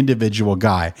each individual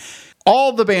guy.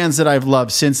 All the bands that I've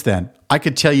loved since then, I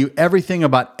could tell you everything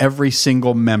about every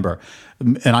single member.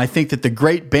 And I think that the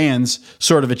great bands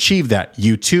sort of achieve that.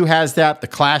 U2 has that. The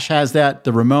Clash has that.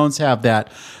 The Ramones have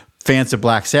that. Fans of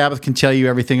Black Sabbath can tell you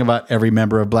everything about every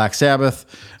member of Black Sabbath,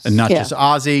 and not just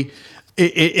Ozzy.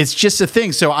 It's just a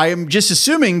thing. So I am just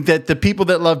assuming that the people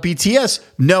that love BTS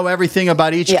know everything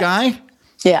about each guy.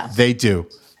 Yeah. They do.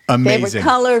 Amazing. Favorite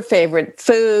color, favorite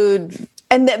food.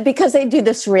 And because they do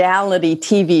this reality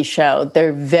TV show,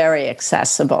 they're very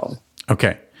accessible.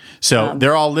 Okay. So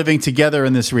they're all living together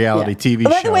in this reality TV show.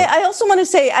 By the way, I also want to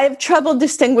say I have trouble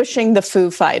distinguishing the Foo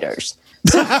Fighters.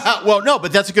 Well, no,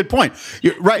 but that's a good point.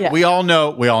 You're right. Yeah. We all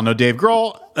know Dave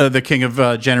Grohl, the king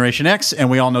of Generation X, and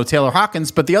we all know Taylor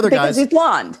Hawkins, but the other guys, because he's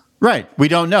blonde. Right. We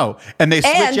don't know. And they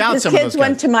switch out some of those guys. And his kids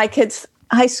went to my kids'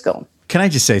 high school. Can I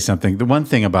just say something? The one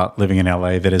thing about living in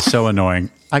LA that is so annoying,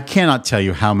 I cannot tell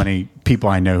you how many people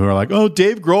I know who are like, oh,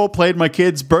 Dave Grohl played my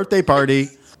kid's birthday party.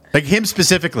 Like him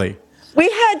specifically. We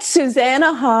had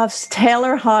Susanna Hoffs,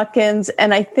 Taylor Hawkins,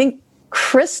 and I think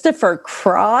Christopher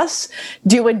Cross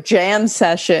do a jam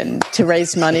session to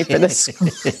raise money for the school.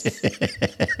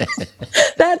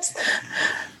 That's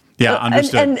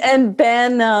understood. And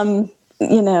Ben,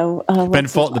 Ben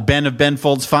Folds, the Ben of Ben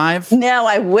Folds 5. No,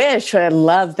 I wish. I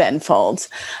love Ben Folds.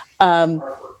 Ben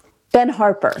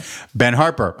Harper. Ben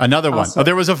Harper, another one. Oh,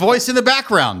 there was a voice in the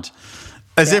background.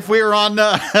 As if we were on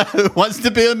Who Wants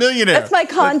to Be a Millionaire. That's my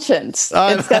conscience.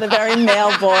 It's got a very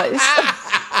male voice.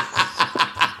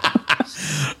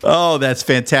 Oh, that's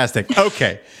fantastic.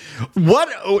 Okay.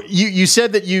 What you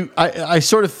said that I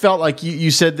sort of felt like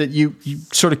you said that you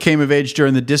sort of came of age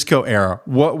during the disco era.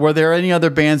 Were there any other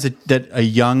bands that a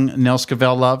young Nell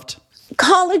Scovell loved?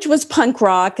 College was punk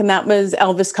rock, and that was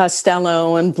Elvis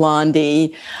Costello and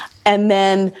Blondie. And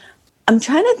then I'm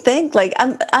trying to think,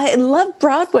 I love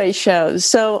Broadway shows.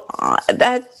 So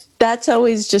that's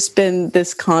always just been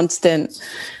this constant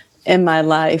in my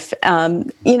life.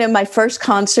 My first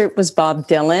concert was Bob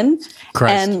Dylan.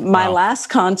 Christ. And my last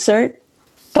concert,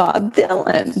 Bob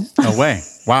Dylan. No way.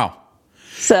 Wow.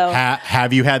 So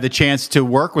have you had the chance to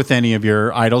work with any of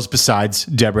your idols besides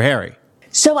Deborah Harry?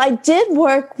 So I did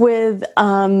work with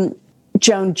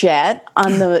Joan Jett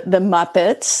on the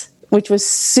Muppets, which was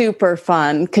super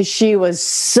fun because she was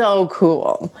so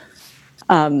cool.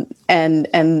 And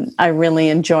I really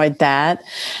enjoyed that.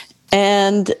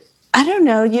 And I don't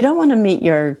know, you don't want to meet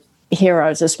your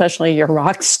heroes, especially your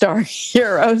rock star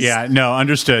heroes. Yeah, no,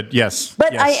 understood. Yes.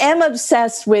 But yes. I am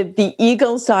obsessed with the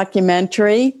Eagles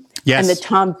documentary. Yes. And the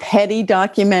Tom Petty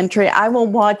documentary. I will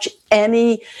watch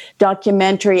any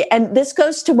documentary. And this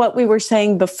goes to what we were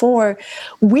saying before.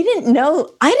 I didn't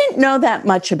know that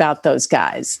much about those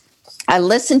guys. I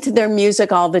listened to their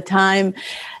music all the time,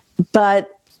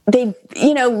 but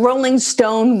Rolling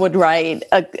Stone would write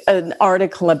an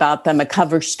article about them, a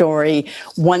cover story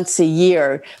once a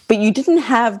year, but you didn't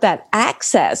have that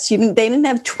access. They didn't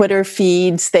have Twitter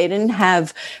feeds. They didn't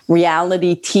have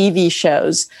reality TV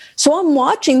shows. So I'm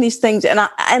watching these things, and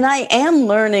I am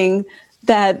learning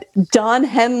that Don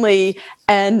Henley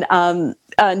and Don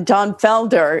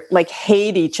Felder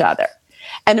hate each other.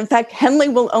 And in fact, Henley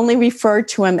will only refer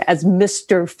to him as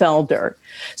Mr. Felder.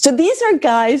 So these are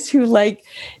guys who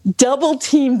double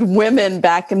teamed women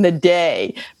back in the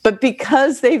day, but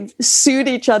because they've sued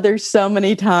each other so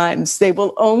many times, they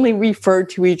will only refer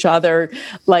to each other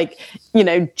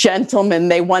gentlemen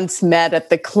they once met at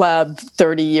the club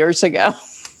 30 years ago.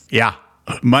 Yeah.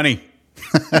 Money.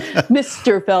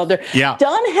 Mr. Felder. Yeah.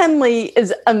 Don Henley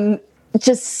is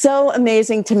just so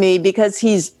amazing to me because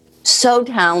he's so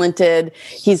talented.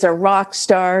 He's a rock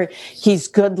star. He's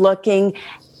good looking,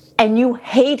 and you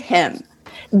hate him.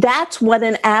 That's what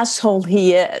an asshole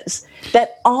he is.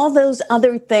 That all those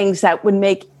other things that would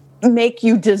make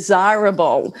you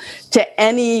desirable to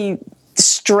any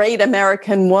straight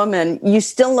American woman, you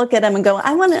still look at him and go,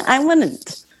 I want to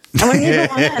go on and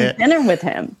have dinner with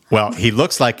him. Well, he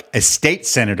looks like a state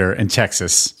senator in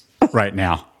Texas right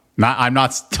now. I'm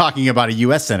not talking about a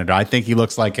U.S. senator. I think he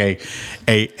looks like a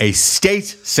state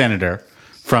senator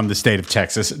from the state of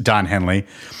Texas, Don Henley.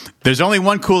 There's only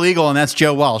one cool eagle, and that's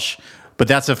Joe Walsh, but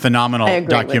that's a phenomenal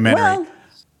documentary. Well,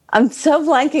 I'm so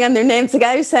blanking on their names. The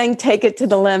guy who's saying "Take It to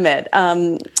the Limit."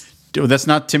 That's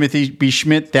not Timothy B.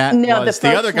 Schmidt. That was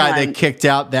the other guy they kicked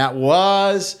out. That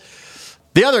was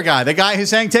the other guy, the guy who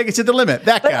sang "Take It to the Limit."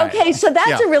 That guy. Okay, so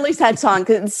that's a really sad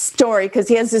story because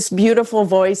he has this beautiful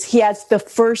voice. He has the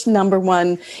first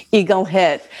 #1 Eagle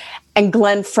hit, and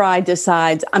Glenn Frey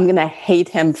decides, I'm going to hate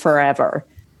him forever.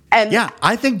 And yeah,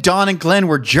 I think Don and Glenn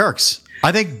were jerks.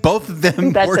 I think both of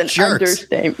them were jerks. That's an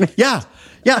understatement.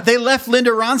 Yeah, they left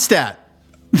Linda Ronstadt.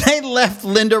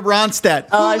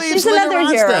 Oh, she's another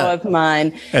hero of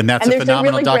mine. And that's a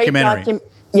phenomenal documentary.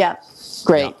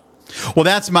 Great. Well,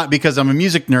 that's because I'm a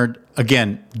music nerd.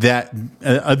 Again, that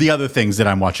the other things that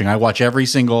I'm watching. I watch every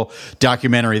single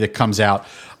documentary that comes out.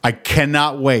 I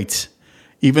cannot wait,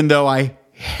 even though I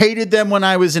hated them when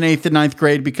I was in 8th and 9th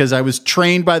grade because I was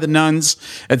trained by the nuns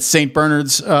at St.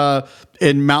 Bernard's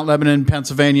in Mount Lebanon,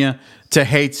 Pennsylvania, to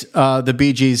hate the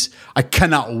Bee Gees. I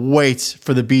cannot wait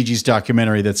for the Bee Gees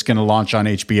documentary that's going to launch on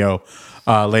HBO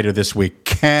later this week.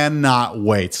 Cannot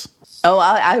wait. Oh,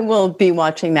 I will be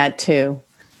watching that too.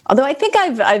 Although I think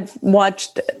I've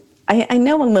watched, I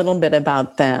know a little bit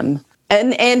about them.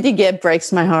 And Andy Gibb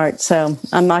breaks my heart, so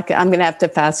I'm going to have to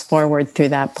fast forward through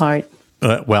that part.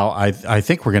 Well, I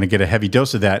think we're going to get a heavy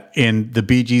dose of that in the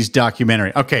Bee Gees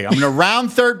documentary. Okay, I'm going to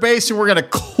round third base and we're going to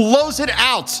close it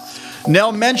out.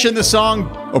 Nell mentioned the song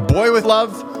 "A Boy with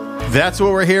Love." That's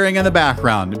what we're hearing in the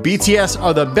background. BTS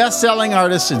are the best-selling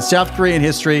artists in South Korean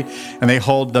history, and they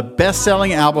hold the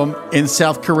best-selling album in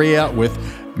South Korea with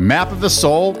Map of the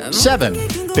Soul 7.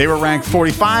 They were ranked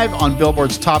 45 on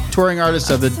Billboard's top touring artists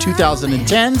of the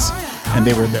 2010s, and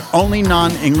they were the only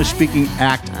non-English speaking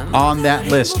act on that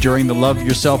list during the Love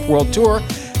Yourself World Tour.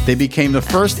 They became the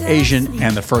first Asian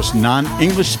and the first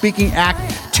non-English speaking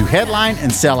act to headline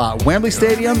and sell out Wembley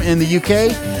Stadium in the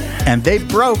UK, and they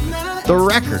broke the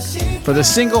record for the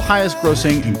single highest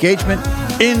grossing engagement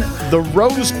in the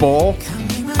Rose Bowl.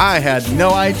 I had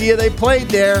no idea they played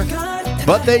there,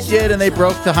 but they did, and they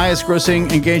broke the highest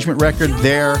grossing engagement record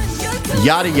there.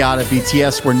 Yada yada.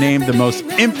 BTS were named the most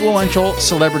influential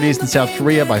celebrities in South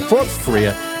Korea by Forbes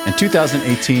Korea in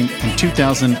 2018 and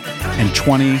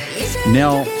 2020.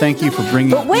 Nell, thank you for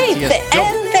bringing. But wait,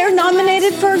 and they're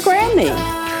nominated for a Grammy.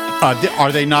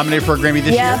 Are they nominated for a Grammy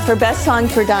this year? Yeah, for Best Song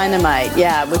for Dynamite.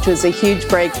 Yeah, which was a huge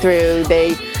breakthrough.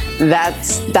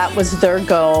 That was their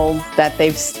goal that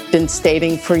they've been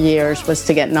stating for years, was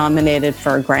to get nominated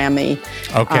for a Grammy.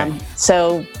 Okay.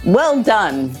 So well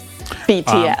done,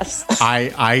 BTS.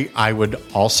 I would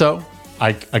also,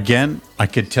 I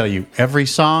could tell you every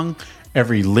song,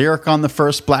 every lyric on the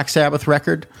first Black Sabbath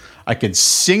record. I could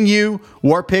sing you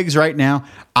War Pigs right now.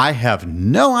 I have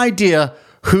no idea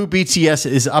who BTS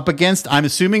is up against. I'm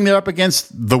assuming they're up against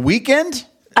The Weeknd.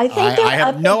 I think I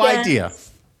have no idea.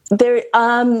 They're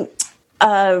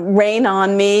Rain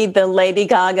on Me, the Lady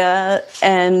Gaga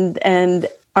and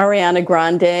Ariana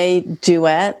Grande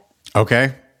duet.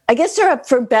 Okay. I guess they're up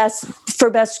for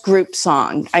best group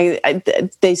song.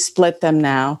 They split them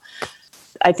now.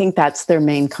 I think that's their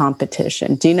main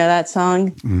competition. Do you know that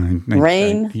song?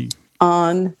 Rain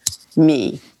on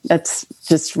Me. Let's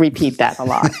just repeat that a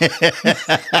lot.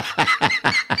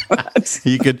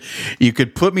 You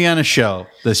could put me on a show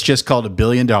that's just called $1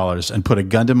 billion and put a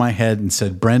gun to my head and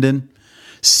said, Brendan,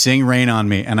 sing Rain on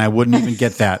Me. And I wouldn't even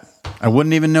get that. I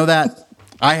wouldn't even know that.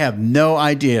 I have no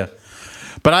idea.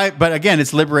 But again,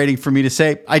 it's liberating for me to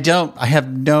say, I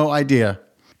have no idea.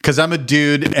 Because I'm a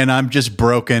dude and I'm just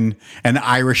broken and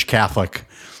Irish Catholic.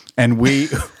 And we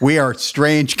are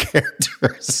strange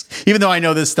characters, even though I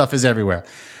know this stuff is everywhere.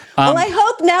 Well, I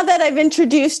hope now that I've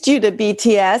introduced you to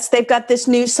BTS, they've got this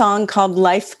new song called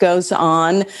Life Goes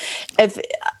On.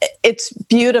 It's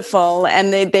beautiful,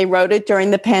 and they wrote it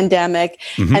during the pandemic,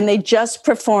 and they just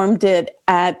performed it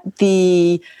at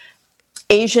the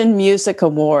Asian Music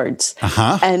Awards.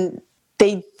 And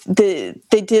they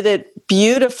did it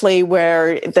beautifully,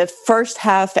 where the first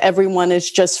half, everyone is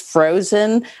just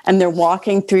frozen, and they're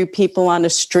walking through people on a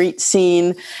street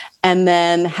scene. And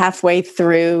then halfway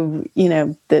through,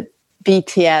 the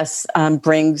BTS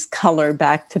brings color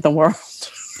back to the world.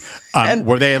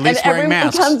 Were they at least wearing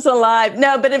masks? And everyone comes alive.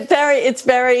 No, but it's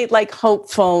very like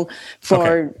hopeful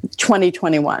for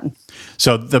 2021.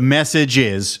 So the message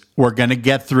is, we're going to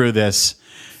get through this.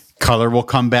 Color will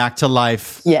come back to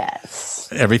life. Yes.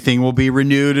 Everything will be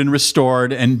renewed and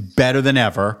restored and better than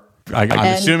ever. I'm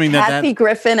assuming that Kathy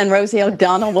Griffin and Rosie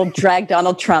O'Donnell will drag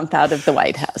Donald Trump out of the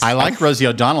White House. I like Rosie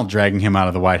O'Donnell dragging him out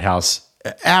of the White House.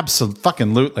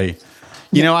 Absolutely.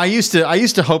 I used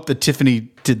to hope that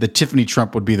Tiffany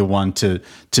Trump would be the one to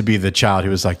be the child who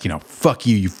was like, fuck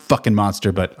you fucking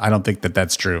monster. But I don't think that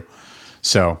that's true.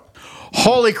 So,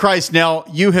 holy Christ, Nell,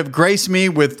 you have graced me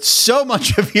with so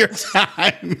much of your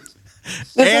time.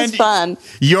 This is fun.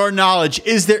 Your knowledge.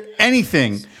 Is there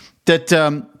anything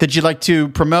that you'd like to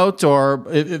promote, or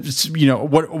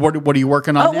what are you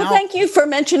working on now? Well, thank you for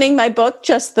mentioning my book,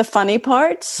 Just the Funny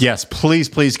Parts. Yes,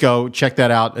 please go check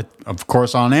that out. Of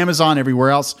course, on Amazon, everywhere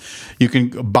else. You can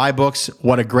buy books.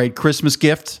 What a great Christmas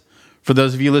gift for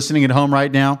those of you listening at home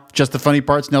right now. Just the Funny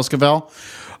Parts, Nell Scovell.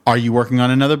 Are you working on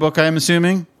another book, I am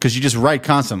assuming? Because you just write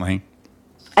constantly.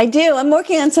 I do. I'm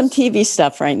working on some TV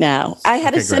stuff right now. I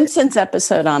had a Simpsons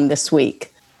episode on this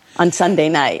week, on Sunday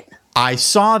night. I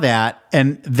saw that,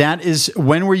 and that is,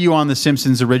 when were you on The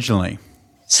Simpsons originally?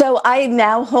 So I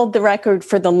now hold the record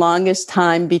for the longest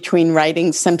time between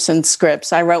writing Simpsons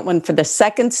scripts. I wrote one for the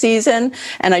second season,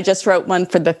 and I just wrote one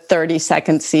for the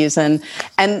 32nd season.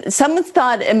 And someone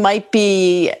thought it might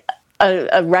be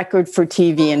a record for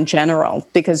TV in general,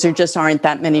 because there just aren't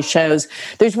that many shows.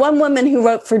 There's one woman who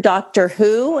wrote for Doctor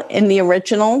Who in the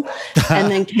original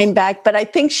and then came back, but I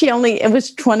think it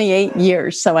was 28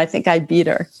 years, so I think I beat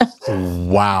her.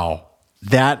 Wow.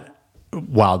 That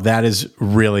is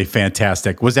really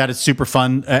fantastic. Was that a super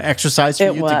fun exercise for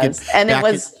you? It was. And it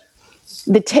was,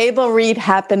 the table read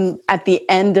happened at the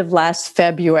end of last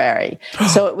February.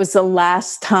 So it was the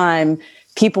last time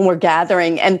people were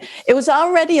gathering, and it was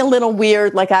already a little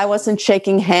weird. Like, I wasn't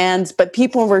shaking hands, but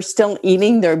people were still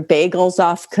eating their bagels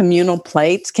off communal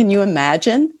plates. Can you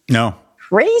imagine? No.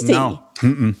 Crazy. No.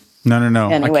 No.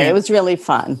 Anyway, it was really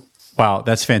fun. Wow,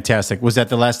 that's fantastic. Was that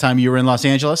the last time you were in Los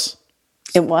Angeles?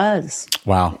 It was.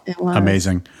 Wow. It was.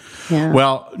 Amazing. Yeah.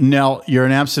 Well, Nell, you're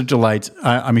an absolute delight.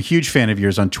 I'm a huge fan of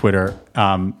yours on Twitter.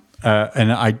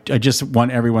 And I just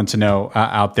want everyone to know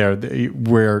out there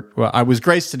I was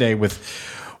graced today with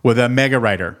a mega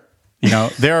writer.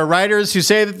 There are writers who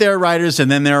say that they're writers,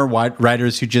 and then there are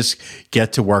writers who just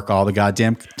get to work all the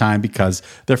goddamn time because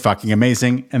they're fucking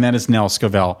amazing. And that is Nell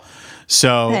Scovell.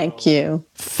 So thank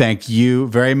you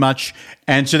very much.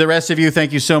 And to the rest of you,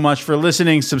 thank you so much for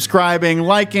listening, subscribing,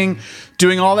 liking,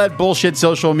 doing all that bullshit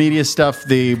social media stuff.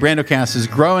 The Brandocast is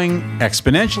growing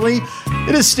exponentially.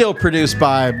 It is still produced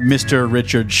by Mr.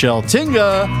 Richard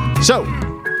Sheltinga. So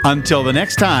until the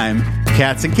next time,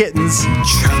 cats and kittens.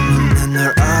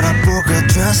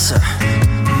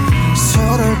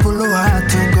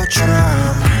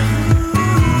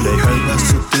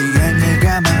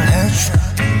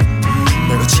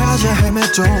 내가 찾아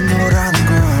헤매도 너라는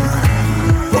걸